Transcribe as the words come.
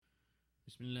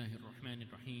بسم الله الرحمن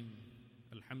الرحيم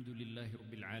الحمد لله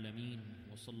رب العالمين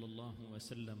وصلى الله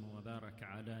وسلم وبارك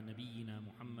على نبينا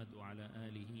محمد وعلى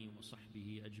آله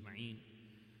وصحبه أجمعين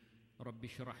رب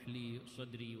اشرح لي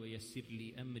صدري ويسر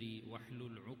لي أمري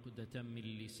واحلل عقدة من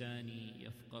لساني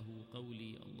يفقه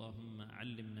قولي اللهم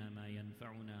علمنا ما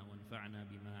ينفعنا وانفعنا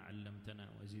بما علمتنا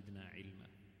وزدنا علما.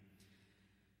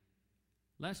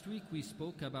 Last week we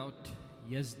spoke about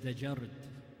Yazdajard,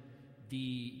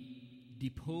 the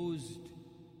deposed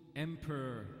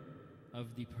emperor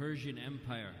of the Persian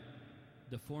Empire,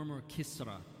 the former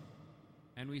Kisra.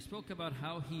 And we spoke about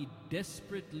how he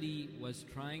desperately was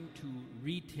trying to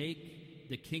retake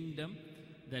the kingdom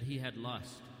that he had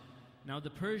lost. Now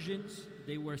the Persians,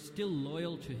 they were still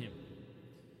loyal to him.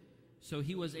 So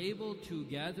he was able to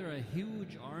gather a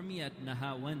huge army at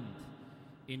Nahawand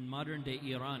in modern-day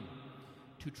Iran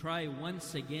to try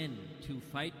once again to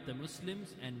fight the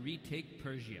Muslims and retake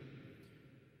Persia.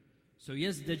 So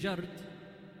Yazdajard,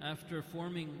 after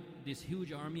forming this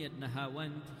huge army at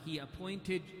Nahawand, he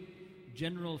appointed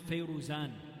General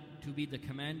Fayruzan to be the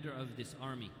commander of this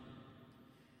army.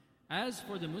 As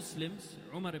for the Muslims,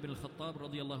 Umar ibn Al-Khattab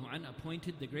radiallahu anh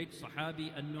appointed the great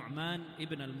Sahabi Nu'man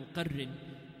ibn Al-Muqarrin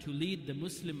to lead the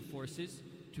Muslim forces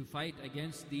to fight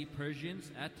against the Persians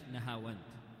at Nahawand.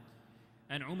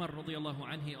 And Umar radiallahu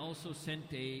anh, he also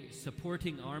sent a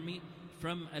supporting army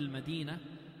from Al-Madinah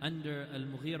under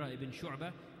Al-Mughira ibn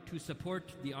Shu'bah to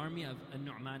support the army of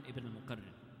Nu'man ibn Al-Muqarrin.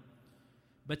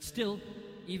 But still,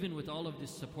 even with all of this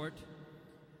support,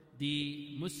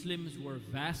 the Muslims were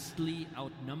vastly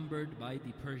outnumbered by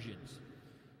the Persians.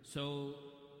 So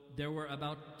there were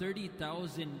about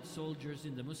 30,000 soldiers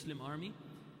in the Muslim army.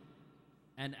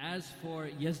 And as for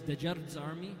Yazdajard's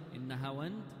army in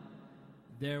Nahawand,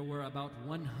 there were about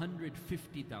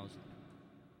 150,000.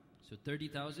 So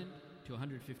 30,000 to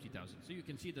 150,000. So you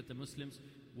can see that the Muslims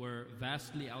were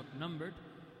vastly outnumbered,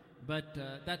 but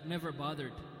that never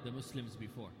bothered the Muslims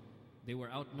before. They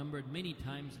were outnumbered many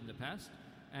times in the past,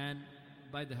 and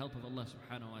by the help of Allah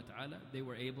subhanahu wa ta'ala, they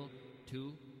were able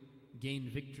to gain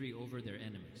victory over their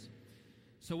enemies.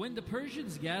 So when the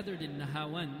Persians gathered in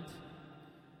Nahawand,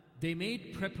 they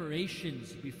made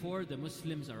preparations before the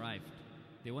Muslims arrived.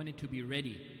 They wanted to be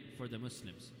ready for the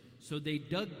Muslims. So they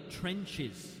dug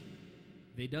trenches.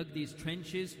 They dug these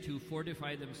trenches to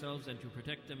fortify themselves and to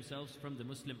protect themselves from the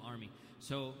Muslim army,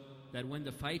 so that when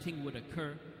the fighting would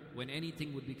occur, when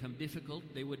anything would become difficult,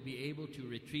 they would be able to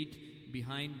retreat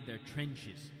behind their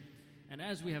trenches. And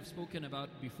as we have spoken about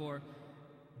before,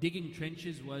 digging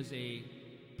trenches was a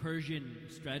Persian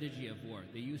strategy of war.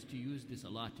 They used to use this a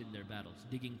lot in their battles,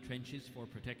 digging trenches for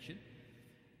protection.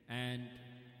 And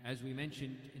as we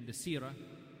mentioned in the seerah,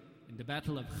 in the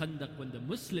battle of Khandaq, when the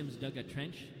Muslims dug a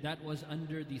trench, that was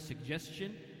under the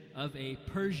suggestion of a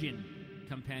Persian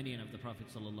companion of the Prophet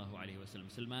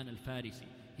ﷺ, Salman al-Farisi.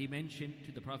 He mentioned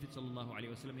to the Prophet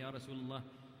ﷺ, Ya Rasulullah,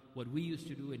 what we used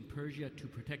to do in Persia to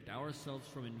protect ourselves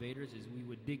from invaders is we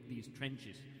would dig these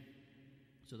trenches.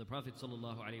 So the Prophet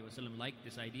ﷺ liked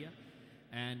this idea,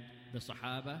 and the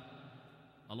Sahaba,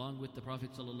 along with the Prophet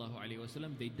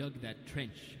ﷺ, they dug that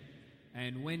trench.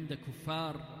 And when the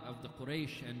kuffar of the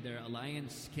Quraysh and their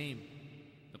alliance came,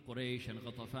 the Quraysh and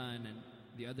Ghatafan and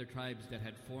the other tribes that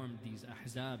had formed these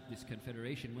ahzab, this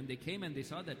confederation, when they came and they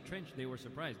saw that trench, they were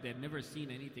surprised. They had never seen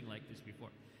anything like this before,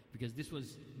 because this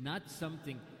was not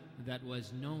something that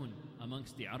was known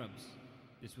amongst the Arabs.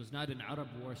 This was not an Arab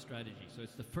war strategy. So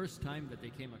it's the first time that they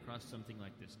came across something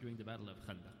like this during the Battle of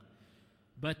Khandaq.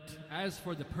 But as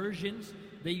for the Persians,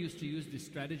 they used to use this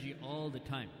strategy all the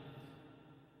time.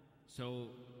 So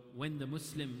when the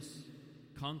Muslims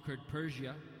conquered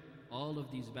Persia, all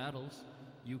of these battles,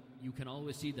 you can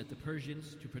always see that the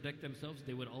Persians, to protect themselves,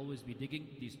 they would always be digging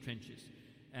these trenches.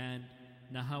 And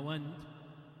Nahawand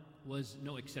was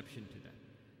no exception to that.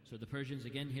 So the Persians,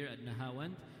 again here at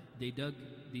Nahawand, they dug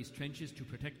these trenches to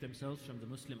protect themselves from the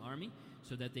Muslim army,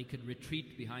 so that they could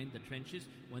retreat behind the trenches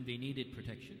when they needed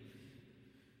protection.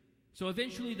 So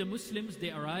eventually the Muslims,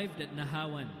 they arrived at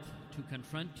Nahawand to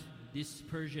confront this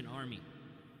Persian army.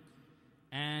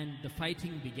 And the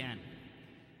fighting began.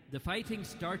 The fighting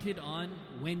started on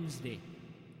Wednesday.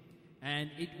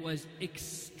 And it was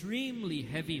extremely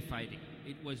heavy fighting.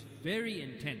 It was very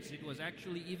intense. It was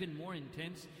actually even more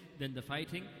intense than the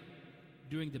fighting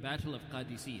during the Battle of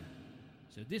Qadisiyah.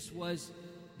 So this was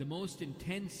the most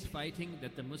intense fighting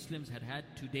that the Muslims had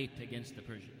had to date against the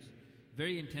Persians.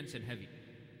 Very intense and heavy.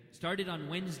 Started on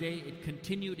Wednesday, it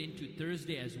continued into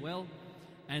Thursday as well.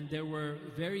 And there were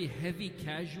very heavy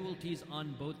casualties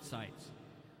on both sides.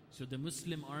 So the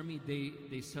Muslim army,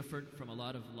 they suffered from a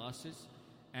lot of losses.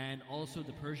 and also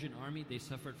the Persian army, they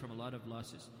suffered from a lot of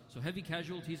losses. So heavy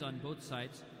casualties on both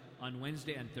sides on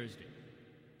Wednesday and Thursday.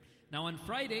 Now on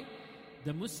Friday,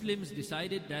 the Muslims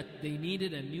decided that they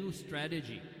needed a new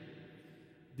strategy.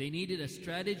 They needed a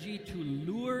strategy to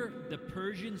lure the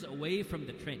Persians away from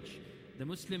the trench. The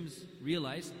Muslims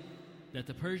realized that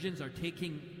the Persians are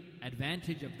taking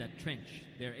advantage of that trench.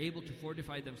 They're able to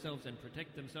fortify themselves and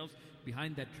protect themselves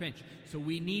behind that trench. So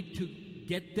we need to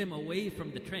get them away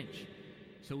from the trench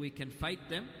so we can fight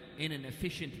them in an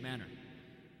efficient manner.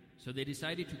 So they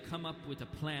decided to come up with a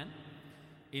plan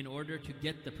in order to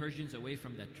get the Persians away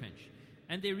from that trench.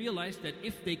 And they realized that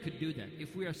if they could do that,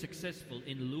 if we are successful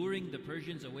in luring the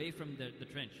Persians away from the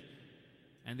trench,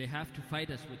 and they have to fight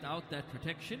us without that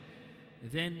protection,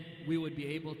 then we would be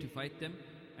able to fight them,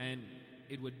 and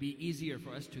it would be easier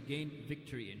for us to gain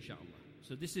victory, inshallah.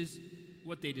 So this is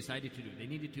what they decided to do. They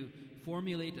needed to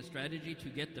formulate a strategy to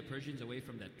get the Persians away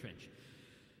from that trench.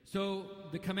 So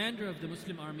the commander of the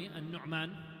Muslim army,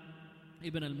 An-Nu'man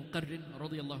ibn Al-Muqarrin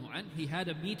radiyallahu anh, he had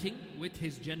a meeting with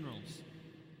his generals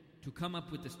to come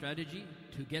up with the strategy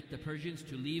to get the Persians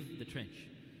to leave the trench.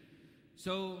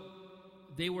 So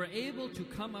they were able to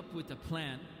come up with a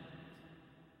plan,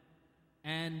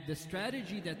 and the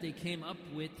strategy that they came up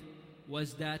with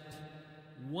was that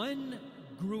one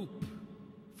group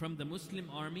from the Muslim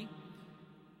army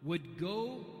would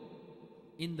go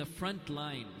in the front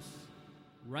lines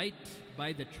right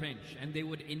by the trench, and they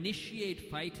would initiate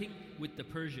fighting with the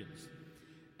Persians.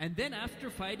 And then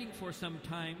after fighting for some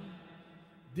time,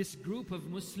 this group of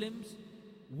Muslims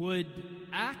would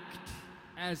act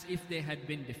as if they had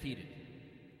been defeated.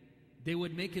 They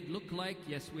would make it look like,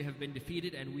 yes, we have been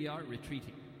defeated and we are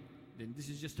retreating. Then this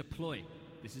is just a ploy.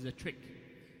 This is a trick.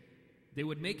 They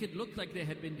would make it look like they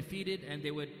had been defeated and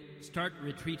they would start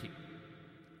retreating.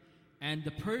 And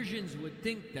the Persians would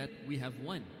think that we have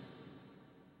won.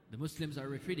 The Muslims are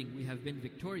retreating. We have been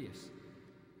victorious.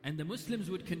 And the Muslims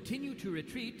would continue to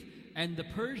retreat, and the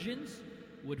Persians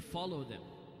would follow them.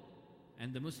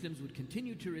 And the Muslims would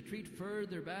continue to retreat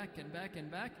further back and back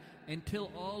and back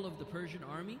until all of the Persian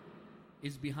army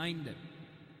is behind them.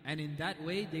 And in that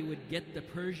way, they would get the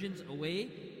Persians away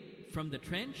from the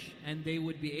trench, and they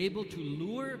would be able to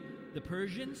lure the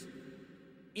Persians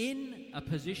in a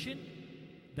position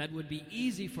that would be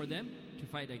easy for them to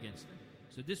fight against them.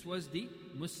 So this was the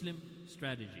Muslim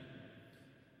strategy.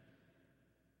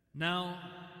 Now,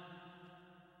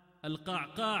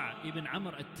 Al-Qa'qa' ibn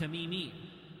Amr al-Tamimi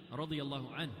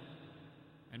radiyallahu anh,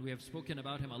 and we have spoken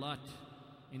about him a lot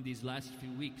in these last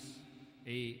few weeks,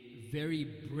 a very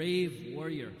brave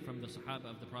warrior from the Sahaba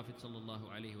of the Prophet sallallahu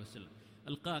alaihi wasallam.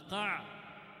 Al-Qa'qa'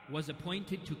 was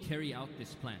appointed to carry out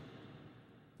this plan.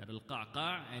 That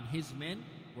Al-Qa'qa' and his men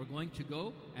were going to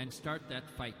go and start that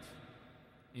fight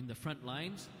in the front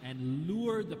lines and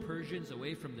lure the Persians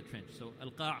away from the trench. So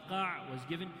Al-Qa'qa' was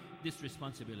given this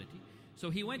responsibility. So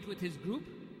he went with his group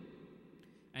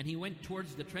and he went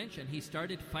towards the trench and he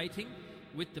started fighting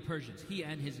with the Persians, he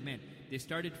and his men. They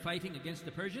started fighting against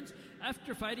the Persians.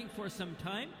 After fighting for some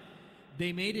time,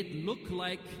 they made it look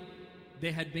like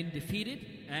they had been defeated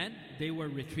and they were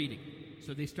retreating.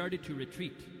 So they started to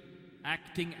retreat,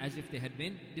 acting as if they had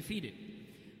been defeated.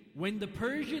 When the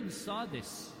Persians saw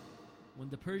this, when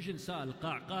the Persians saw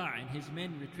Al-Qa'qa' and his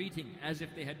men retreating as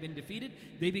if they had been defeated,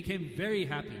 they became very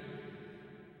happy.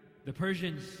 The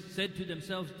Persians said to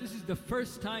themselves, this is the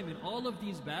first time in all of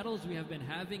these battles we have been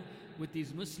having with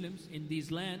these Muslims in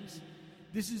these lands,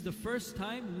 this is the first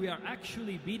time we are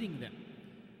actually beating them.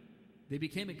 They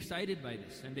became excited by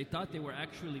this and they thought they were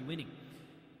actually winning.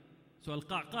 So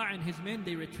Al-Qa'qa' and his men,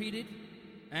 they retreated,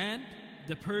 and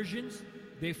the Persians,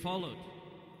 they followed.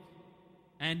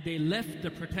 And they left the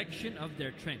protection of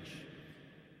their trench.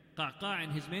 Qa'qa'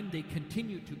 and his men, they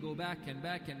continued to go back and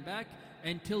back and back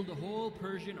until the whole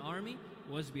Persian army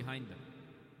was behind them.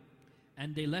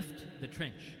 And they left the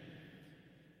trench.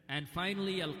 And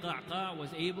finally, Al-Qa'qa' was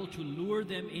able to lure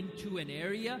them into an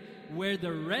area where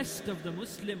the rest of the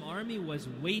Muslim army was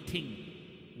waiting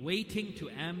to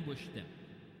ambush them.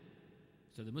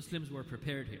 So the Muslims were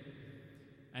prepared here.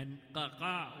 And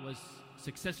Qa'qa' was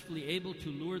successfully able to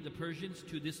lure the Persians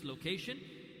to this location.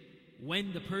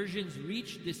 When the Persians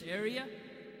reached this area,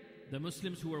 the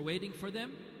Muslims who were waiting for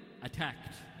them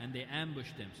attacked and they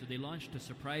ambushed them. So they launched a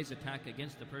surprise attack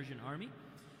against the Persian army.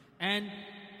 And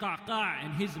Qa'qa'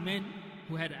 and his men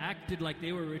who had acted like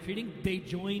they were retreating,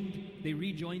 they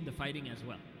rejoined the fighting as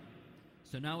well.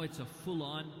 So now it's a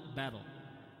full-on battle,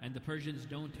 and the Persians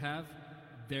don't have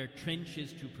their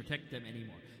trenches to protect them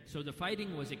anymore. So the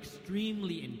fighting was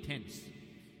extremely intense.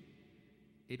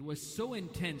 It was so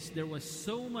intense, there was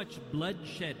so much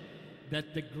bloodshed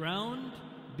that the ground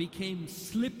became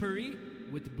slippery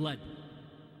with blood,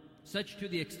 such to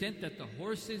the extent that the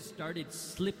horses started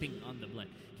slipping on the blood.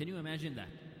 Can you imagine that?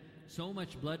 So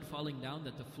much blood falling down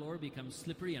that the floor becomes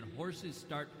slippery and horses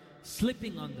start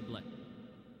slipping on the blood.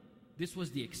 This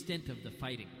was the extent of the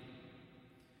fighting.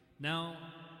 Now,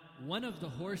 one of the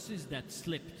horses that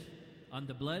slipped on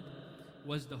the blood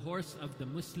was the horse of the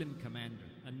Muslim commander,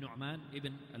 Nu'man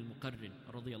ibn Al-Khattab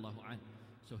radiyallahu anhu.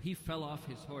 So he fell off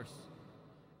his horse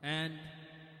and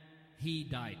he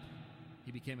died.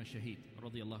 He became a shaheed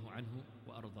radiyallahu anhu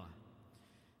wa ardah.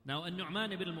 Now,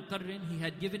 Nu'man ibn Al-Khattab, he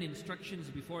had given instructions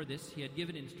before this. He had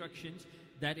given instructions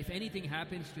that if anything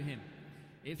happens to him,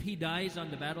 if he dies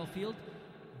on the battlefield,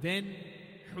 then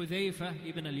Hudhayfa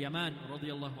ibn al-Yaman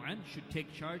radiyallahu anhu should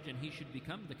take charge and he should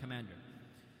become the commander.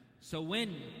 So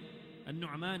when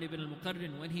Nu'man ibn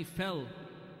al-Muqarrin, when he fell,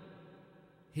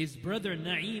 his brother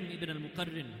Na'im ibn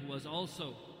al-Muqarrin, who was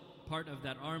also part of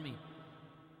that army,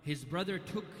 his brother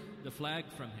took the flag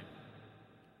from him.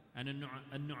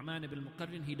 And Nu'man ibn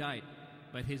al-Muqarrin, he died.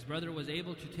 But his brother was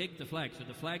able to take the flag, so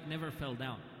the flag never fell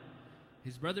down.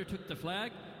 His brother took the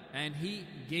flag and he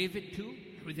gave it to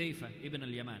Hudhayfa ibn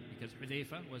al-Yaman, because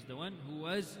Hudhayfa was the one who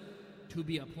was to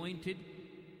be appointed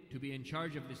to be in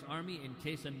charge of this army in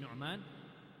case Nu'man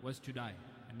was to die.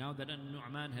 And now that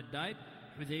Nu'man had died,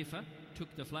 Hudhayfa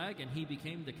took the flag and he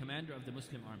became the commander of the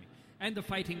Muslim army. And the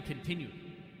fighting continued.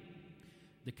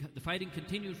 The fighting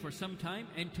continued for some time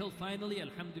until finally,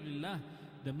 alhamdulillah,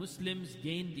 the Muslims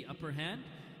gained the upper hand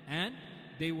and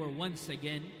they were once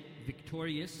again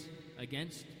victorious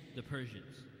against the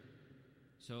Persians.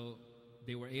 So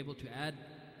they were able to add,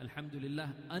 alhamdulillah,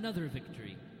 another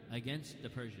victory against the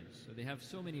Persians. So they have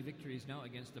so many victories now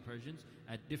against the Persians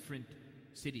at different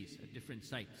cities, at different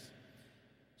sites.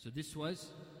 So this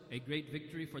was a great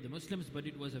victory for the Muslims, but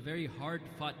it was a very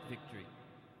hard-fought victory.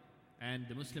 And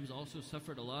the Muslims also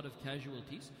suffered a lot of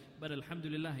casualties, but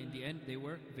alhamdulillah, in the end, they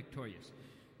were victorious.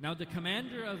 Now the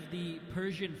commander of the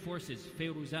Persian forces,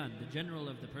 Fayruzan, the general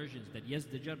of the Persians that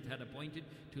Yazdajard had appointed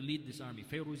to lead this army,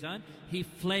 Fayruzan, he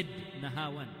fled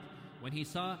Nahawand. When he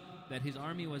saw that his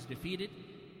army was defeated,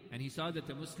 and he saw that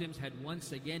the Muslims had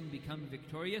once again become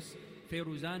victorious,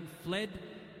 Fayruzan fled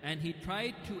and he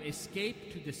tried to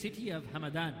escape to the city of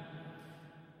Hamadan.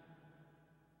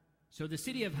 So the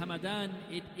city of Hamadan,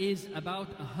 it is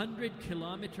about 100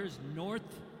 kilometers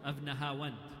north of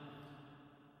Nahawand.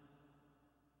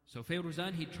 So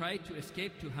Fayruzan, he tried to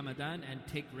escape to Hamadan and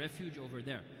take refuge over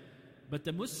there. But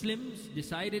the Muslims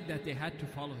decided that they had to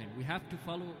follow him. We have to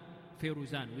follow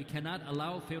Fayruzan. We cannot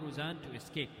allow Fayruzan to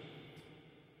escape.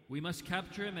 We must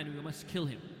capture him and we must kill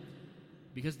him.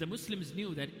 Because the Muslims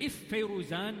knew that if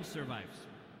Fayruzan survives,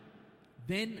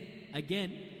 then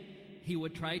again he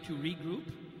would try to regroup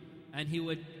and he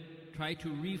would try to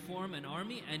reform an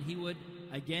army and he would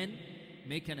again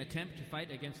make an attempt to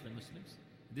fight against the Muslims.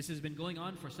 This has been going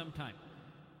on for some time.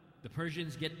 The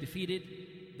Persians get defeated,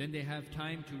 then they have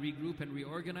time to regroup and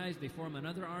reorganize, they form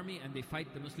another army and they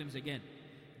fight the Muslims again.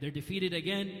 They're defeated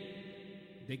again,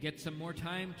 they get some more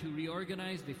time to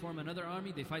reorganize, they form another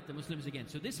army, they fight the Muslims again.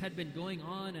 So this had been going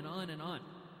on and on and on.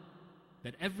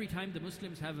 That every time the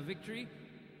Muslims have a victory,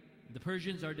 the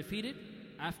Persians are defeated,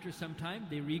 after some time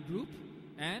they regroup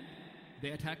and they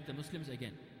attack the Muslims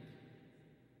again.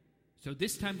 So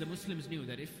this time the Muslims knew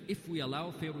that if we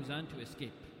allow Fayruzan to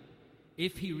escape,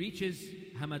 if he reaches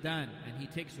Hamadan and he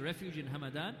takes refuge in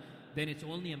Hamadan, then it's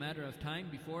only a matter of time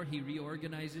before he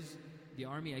reorganizes the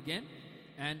army again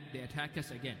and they attack us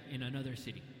again in another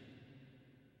city.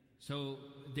 So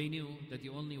they knew that the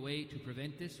only way to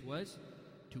prevent this was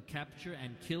to capture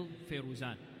and kill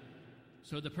Fayruzan.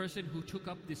 So the person who took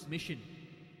up this mission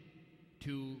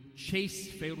to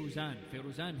chase Fayruzan,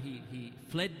 he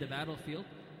fled the battlefield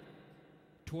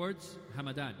towards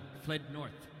Hamadan, fled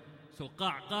north. So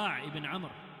Qa'qa' ibn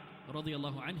Amr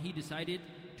radiyallahu anhu, he decided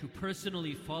to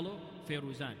personally follow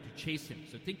Fayruzan, to chase him.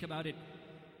 So think about it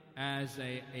as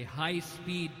a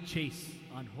high-speed chase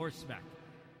on horseback.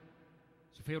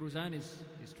 So Fayruzan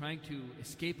is trying to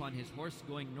escape on his horse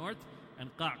going north, and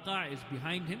Qa'qa' is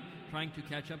behind him trying to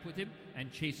catch up with him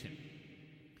and chase him.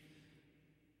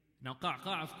 Now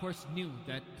Qa'qa' of course knew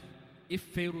that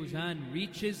if Fayruzan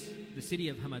reaches the city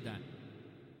of Hamadan,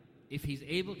 if he's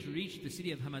able to reach the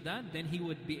city of Hamadan, then he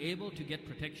would be able to get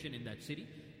protection in that city.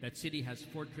 That city has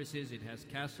fortresses, it has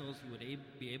castles, he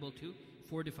would be able to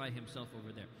fortify himself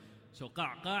over there. So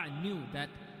Qa'qa' knew that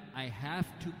I have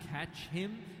to catch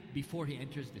him before he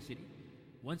enters the city.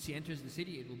 Once he enters the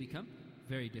city, it will become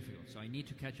very difficult. So I need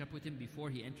to catch up with him before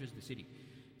he enters the city.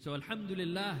 So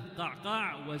alhamdulillah,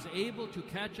 Qa'qa' was able to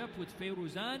catch up with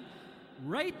Fayruzan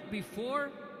right before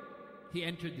he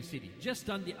entered the city, just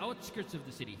on the outskirts of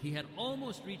the city. He had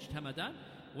almost reached Hamadan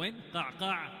when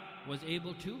Qa'qa' was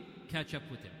able to catch up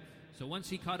with him. So once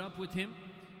he caught up with him,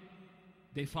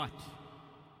 they fought.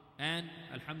 And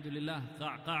Alhamdulillah,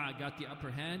 Qa'qa' got the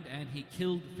upper hand and he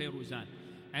killed Firuzan.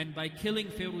 And by killing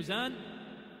Firuzan,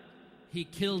 he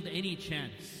killed any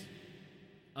chance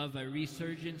of a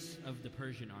resurgence of the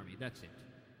Persian army. That's it.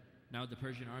 Now the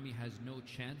Persian army has no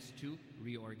chance to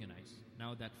reorganize,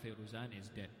 now that Firuzan is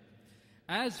dead.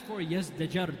 As for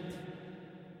Yazdajard,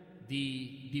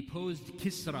 the deposed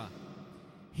Kisra,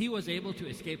 he was able to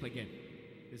escape again.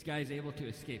 This guy is able to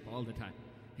escape all the time.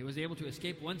 He was able to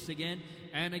escape once again,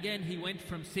 and again he went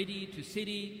from city to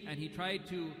city, and he tried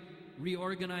to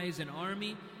reorganize an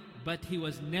army, but he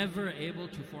was never able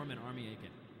to form an army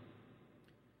again.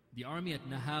 The army at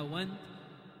Nahawand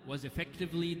was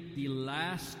effectively the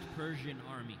last Persian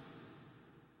army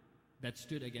that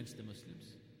stood against the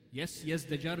Muslims. Yes,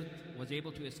 Yazdajard was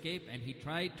able to escape, and he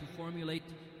tried to formulate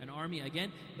an army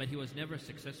again, but he was never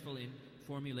successful in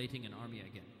formulating an army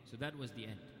again. So that was the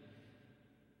end.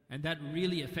 And that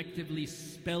really effectively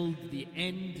spelled the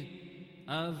end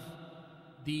of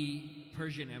the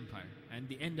Persian Empire and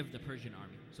the end of the Persian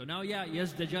army. So now,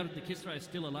 Yazdajard, the Kisra, is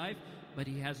still alive, but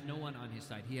he has no one on his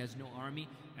side. He has no army,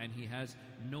 and he has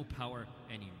no power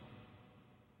anymore.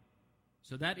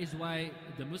 So that is why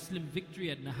the Muslim victory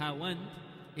at Nahawand,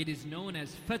 it is known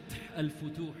as Fath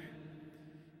al-Futuh.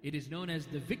 It is known as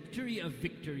the victory of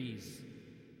victories.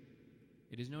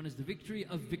 It is known as the victory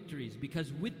of victories,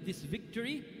 because with this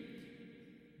victory,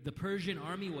 the Persian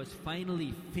army was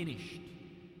finally finished,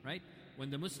 right? When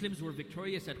the Muslims were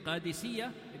victorious at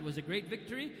Qadisiyah, it was a great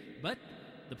victory, but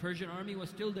the Persian army was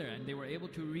still there and they were able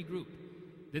to regroup.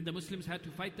 Then the Muslims had to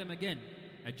fight them again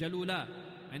at Jalula,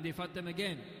 and they fought them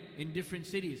again in different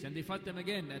cities, and they fought them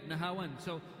again at Nahawand.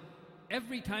 So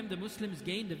every time the Muslims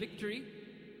gained a victory,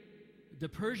 the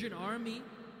Persian army,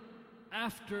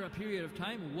 after a period of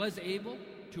time, was able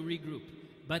to regroup.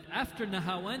 But after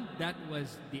Nahawand, that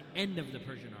was the end of the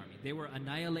Persian army. They were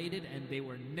annihilated and they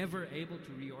were never able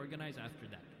to reorganize after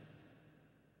that.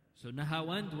 So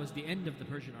Nahawand was the end of the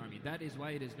Persian army. That is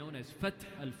why it is known as Fath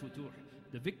al-Futuh,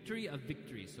 the victory of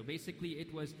victories. So basically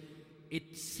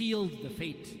it sealed the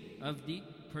fate of the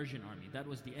Persian army. That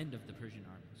was the end of the Persian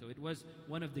army. So it was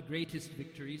one of the greatest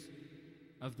victories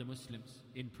of the Muslims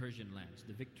in Persian lands,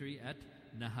 the victory at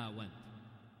Nahawand.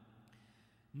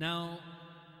 Now,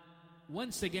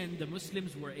 once again, the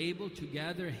Muslims were able to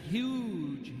gather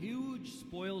huge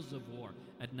spoils of war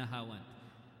at Nahawand.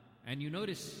 And you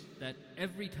notice that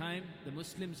every time the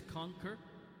Muslims conquer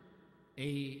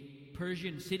a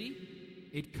Persian city,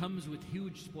 it comes with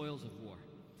huge spoils of war.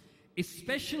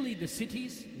 Especially the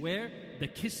cities where the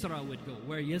Kisra would go,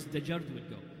 where Yazdajard would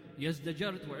go.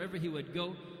 Yazdajard, wherever he would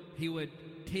go, he would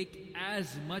take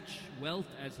as much wealth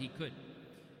as he could.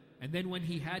 And then when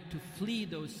he had to flee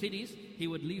those cities, he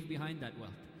would leave behind that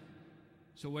wealth.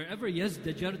 So wherever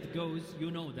Yazdajard goes, you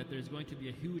know that there's going to be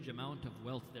a huge amount of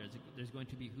wealth there. There's going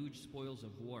to be huge spoils of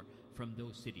war from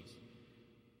those cities.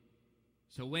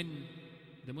 So when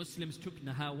the Muslims took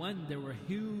Nahawand, there were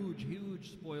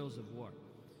huge spoils of war.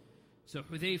 So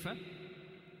Hudhayfa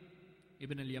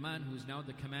ibn Al-Yaman, who is now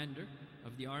the commander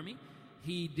of the army,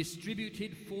 he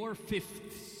distributed 4/5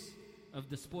 of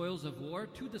the spoils of war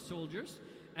to the soldiers,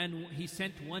 and he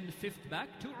sent 1/5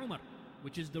 back to Umar,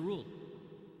 which is the rule.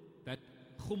 That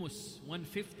Khumus,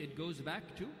 1/5, it goes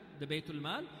back to the Baytul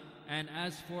Mal, and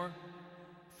as for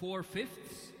 4/5,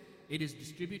 it is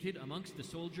distributed amongst the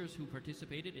soldiers who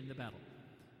participated in the battle.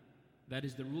 That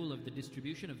is the rule of the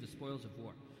distribution of the spoils of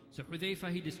war. So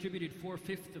Hudhayfa, he distributed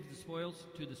 4/5 of the spoils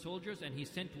to the soldiers, and he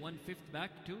sent 1/5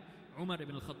 back to Umar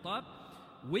ibn Al-Khattab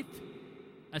with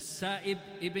As-Sa'ib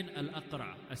ibn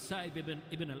Al-Aqra'. As-Sa'ib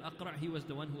ibn Al-Aqra', he was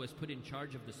the one who was put in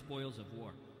charge of the spoils of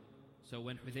war. So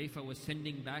when Hudhayfa was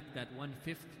sending back that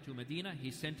 1/5 to Medina,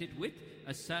 he sent it with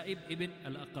As-Sa'ib ibn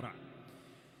Al-Aqra'.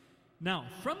 Now,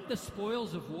 from the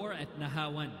spoils of war at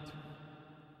Nahawand,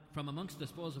 from amongst the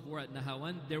spoils of war at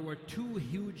Nahawand, there were two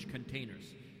huge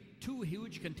containers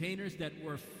that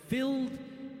were filled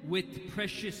with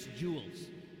precious jewels,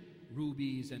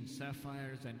 rubies and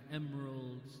sapphires and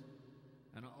emeralds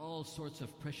and all sorts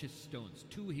of precious stones.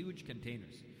 Two huge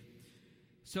containers.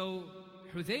 So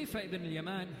Hudhayfa ibn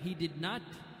al-Yaman, he did not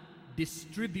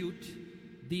distribute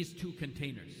these two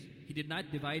containers. He did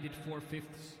not divide it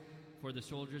 4/5 for the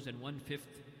soldiers and 1/5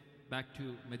 back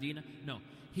to Medina. No,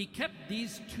 he kept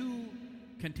these two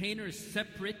containers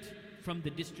separate from the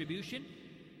distribution,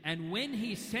 and when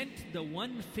he sent the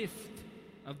 1/5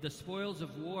 of the spoils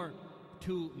of war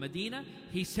to Medina,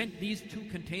 he sent these two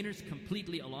containers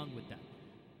completely along with that.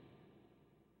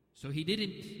 So he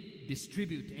didn't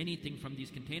distribute anything from these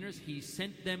containers. He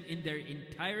sent them in their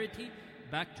entirety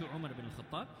back to Umar ibn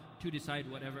Al-Khattab to decide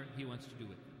whatever he wants to do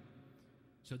with them.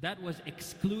 So that was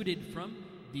excluded from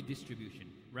the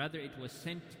distribution. Rather, it was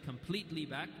sent completely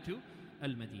back to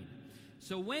Al-Madinah.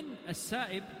 So when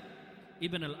As-Sa'ib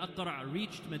ibn Al-Aqra'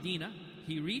 reached Medina,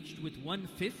 he reached with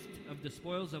 1/5 of the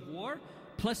spoils of war,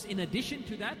 plus in addition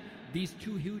to that, these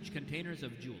 2 huge containers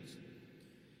of jewels.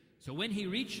 So when he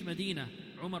reached Medina,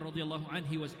 Umar radiallahu anhu,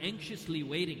 he was anxiously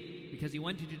waiting because he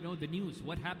wanted to know the news.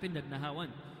 What happened at Nahawan?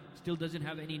 Still doesn't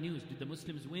have any news. Did the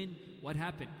Muslims win? What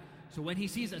happened? So when he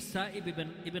sees As-Sa'ib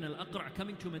ibn Al-Aqra'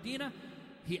 coming to Medina,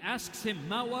 he asks him,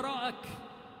 Ma wara'ak?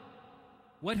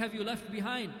 What have you left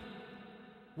behind?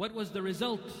 What was the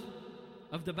result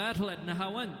of the battle at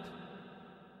Nahawand?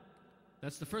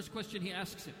 That's the first question he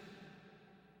asks him.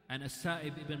 And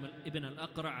As-Sa'ib ibn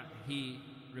Al-Aqra', he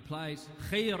replies,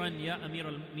 Khayran ya Amir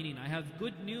al-Mu'mineen. I have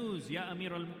good news, ya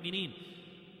Amir al-Mu'mineen.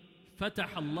 Fatah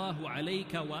Allahu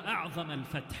alayka wa a'zam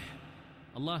al-fath.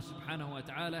 Allah subhanahu wa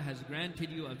ta'ala has granted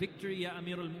you a victory, ya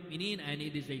Amir al-Mu'mineen, and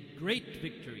it is a great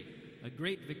victory. A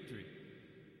great victory.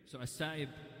 So As-Sa'ib,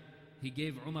 he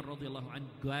gave Umar radiallahu anhu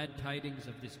glad tidings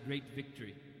of this great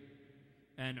victory.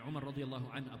 And Umar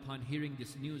radiallahu anhu, upon hearing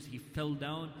this news, he fell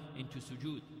down into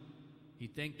sujood. He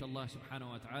thanked Allah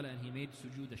subhanahu wa ta'ala and he made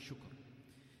sujood al-shukr.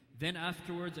 Then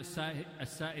afterwards,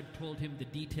 As-Sa'ib told him the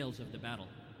details of the battle,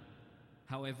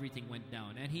 how everything went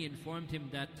down. And he informed him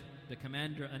that the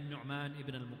commander, An-Nu'man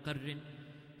ibn Al-Muqarrin,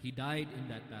 he died in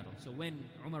that battle. So when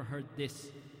Umar heard this,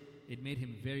 it made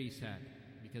him very sad.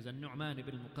 Because An-Nu'man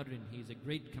ibn Al-Muqarrin, he is a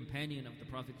great companion of the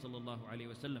Prophet sallallahu alaihi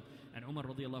wasallam. And Umar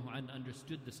radiallahu anhu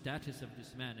understood the status of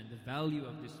this man and the value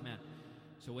of this man.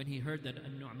 So when he heard that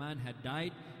An-Nu'man had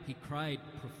died, he cried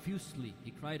profusely.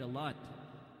 He cried a lot.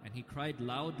 And he cried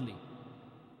loudly.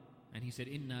 And he said,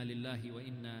 Inna lillahi wa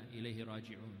inna ilayhi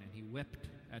raji'un. And he wept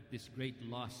at this great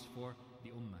loss for the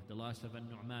ummah, the loss of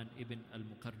An-Nu'man ibn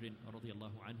Al-Muqarrin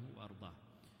radiallahu anhu wa ardah.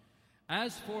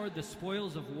 As for the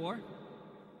spoils of war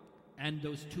and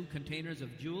those 2 containers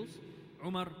of jewels,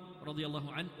 Umar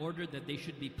radiallahu anhu ordered that they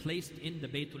should be placed in the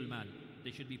Baytul Mal. They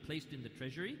should be placed in the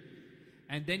treasury.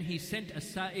 And then he sent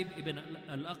As-Sa'ib ibn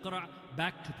Al-Aqra'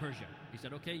 back to Persia. He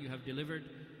said, okay, you have delivered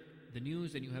the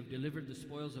news and you have delivered the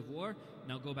spoils of war.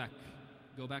 Now go back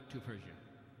to Persia.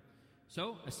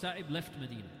 So As-Sa'ib left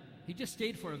Medina. He just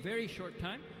stayed for a very short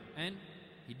time and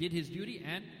he did his duty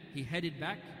and he headed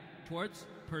back towards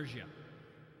Persia.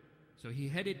 So he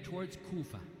headed towards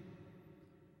Kufa.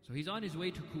 So he's on his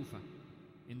way to Kufa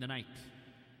in the night.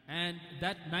 And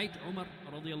that night Umar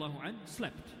radiallahu anhu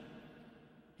slept.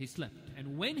 He slept.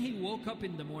 And when he woke up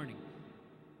in the morning,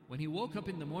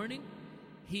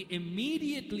 he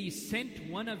immediately sent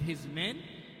one of his men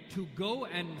to go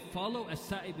and follow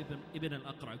As-Sa'ib ibn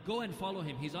Al-Aqra'. Go and follow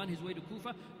him. He's on his way to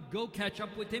Kufa. Go catch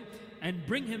up with him and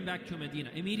bring him back to Medina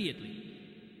immediately.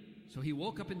 So he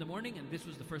woke up in the morning and this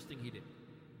was the first thing he did.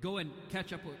 Go and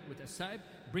catch up with As-Sa'ib,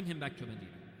 bring him back to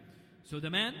Medina. So the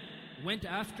man went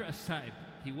after As-Sa'ib.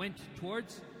 He went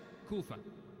towards Kufa,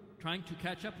 trying to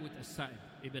catch up with As-Sa'ib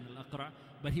ibn Al-Aqra',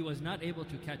 but he was not able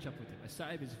to catch up with him.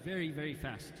 As-Sa'ib is very, very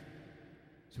fast.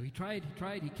 So he tried,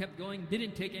 he kept going,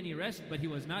 didn't take any rest, but he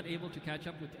was not able to catch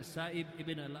up with As-Sa'ib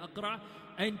ibn Al-Aqra'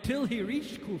 until he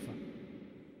reached Kufa.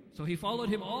 So he followed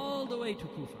him all the way to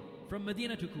Kufa, from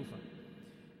Medina to Kufa.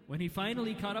 When he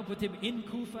finally caught up with him in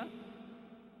Kufa,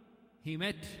 he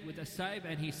met with As-Sa'ib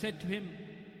and he said to him,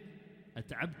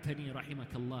 At'abtani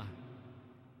rahimakallah.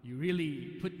 You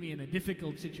really put me in a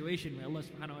difficult situation. May Allah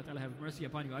subhanahu wa ta'ala have mercy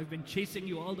upon you. I've been chasing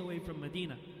you all the way from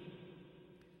Medina.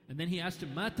 And then he asked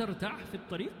him, Ma tarta' fi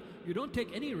at-tariq? You don't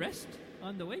take any rest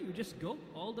on the way? You just go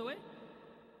all the way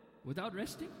without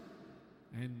resting?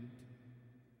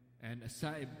 And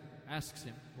As-Sa'ib asks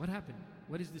him, what happened?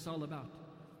 What is this all about?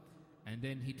 And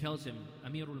then he tells him,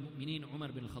 Amir al-Mu'mineen Umar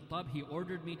ibn Al-Khattab, he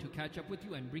ordered me to catch up with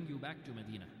you and bring you back to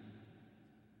Medina.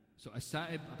 So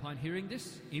As-Sa'ib, upon hearing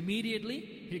this, immediately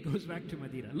he goes back to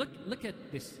Medina. Look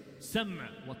at this. Sam'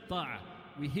 wa ta'a.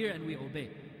 We hear and we obey.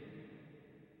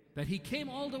 That he came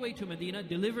all the way to Medina,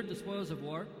 delivered the spoils of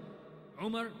war.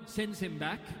 Umar sends him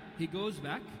back. He goes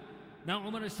back. Now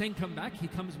Umar is saying, come back. He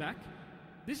comes back.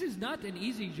 This is not an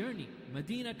easy journey.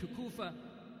 Medina to Kufa.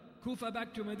 Kufa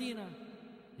back to Medina.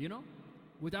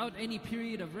 Without any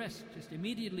period of rest, just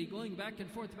immediately going back and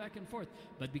forth.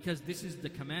 But because this is the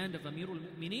command of Amirul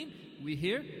Mu'mineen, we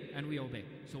hear and we obey.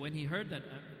 So when he heard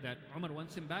that Umar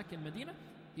wants him back in Medina,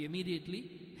 he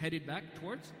immediately headed back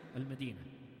towards Al-Madinah.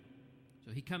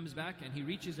 So he comes back and he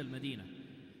reaches Al-Madinah.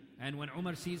 And when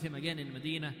Umar sees him again in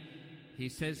Medina, he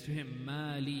says to him,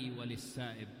 Mali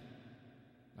walis-Sa'ib.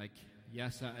 Like, Ya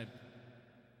Sa'ib,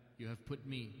 you have put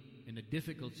me in a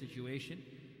difficult situation.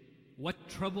 What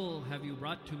trouble have you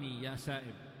brought to me, Ya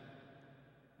Sa'ib?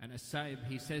 And As-Sa'ib,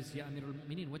 he says, Ya Amir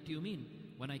al-Mu'mineen, what do you mean?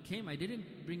 When I came, I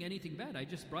didn't bring anything bad. I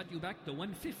just brought you back the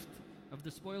 1/5 of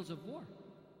the spoils of war.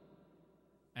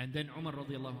 And then Umar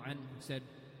radiallahu anhu said,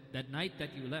 that night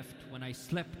that you left, when I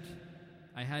slept,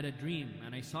 I had a dream,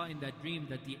 and I saw in that dream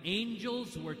that the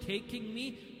angels were taking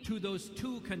me to those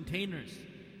 2 containers,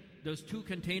 those 2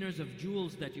 containers of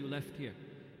jewels that you left here.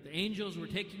 The angels were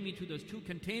taking me to those 2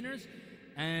 containers,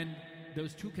 and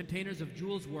those 2 containers of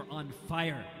jewels were on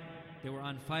fire. They were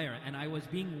on fire, and I was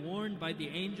being warned by the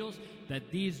angels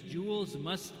that these jewels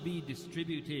must be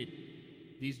distributed.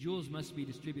 These jewels must be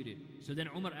distributed. So then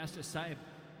Umar asked As-Sa'ib,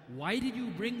 why did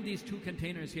you bring these 2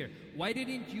 containers here? Why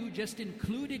didn't you just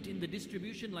include it in the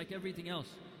distribution like everything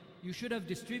else? You should have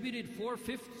distributed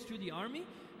 4/5 to the army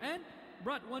and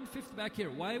brought 1/5 back here.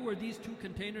 Why were these 2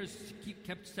 containers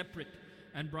kept separate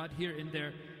and brought here in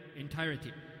their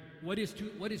entirety? What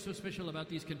is so special about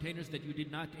these containers that you did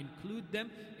not include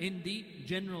them in the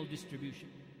general distribution?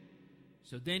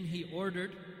 So then he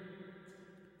ordered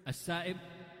As-Sa'ib,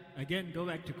 again, go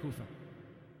back to Kufa.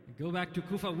 Go back to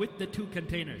Kufa with the 2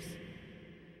 containers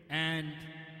and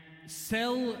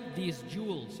sell these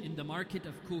jewels in the market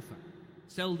of Kufa.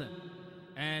 Sell them.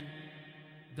 And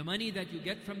the money that you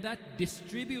get from that,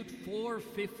 distribute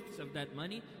 4/5 of that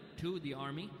money to the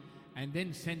army, and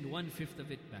then send 1/5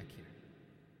 of it back here.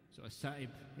 So As-Sa'ib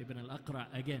ibn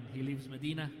Al-Aqra, again, he leaves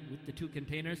Medina with the 2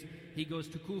 containers. He goes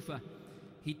to Kufa.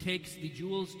 He takes the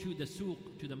jewels to the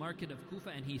souq, to the market of Kufa,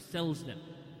 and he sells them.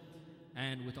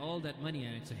 And with all that money,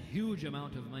 and it's a huge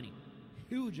amount of money,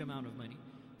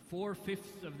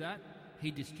 4/5 of that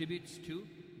he distributes to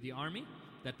the army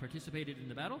that participated in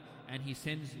the battle, and he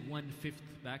sends 1/5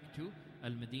 back to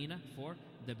Al-Medina for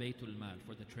the Baytul Mal,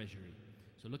 for the treasury.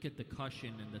 So look at the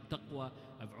caution and the taqwa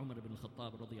of Umar ibn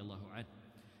Al-Khattab radiallahu anhu.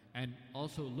 And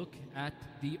also look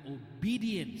at the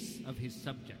obedience of his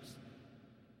subjects.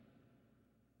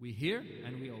 We hear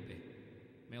and we obey.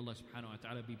 May Allah subhanahu wa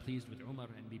ta'ala be pleased with Umar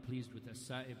and be pleased with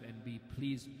As-Sa'ib and be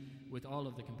pleased with all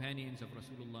of the companions of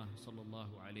Rasulullah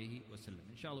sallallahu alayhi wa sallam.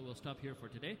 Inshallah, we'll stop here for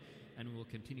today and we will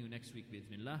continue next week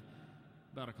bi'idhnillah.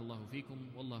 Barakallahu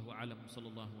feekum. Wallahu alam.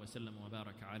 Sallallahu wa sallam wa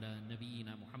baraka ala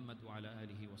nabiyyina Muhammad wa ala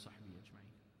alihi wa sahbihi ajma'in.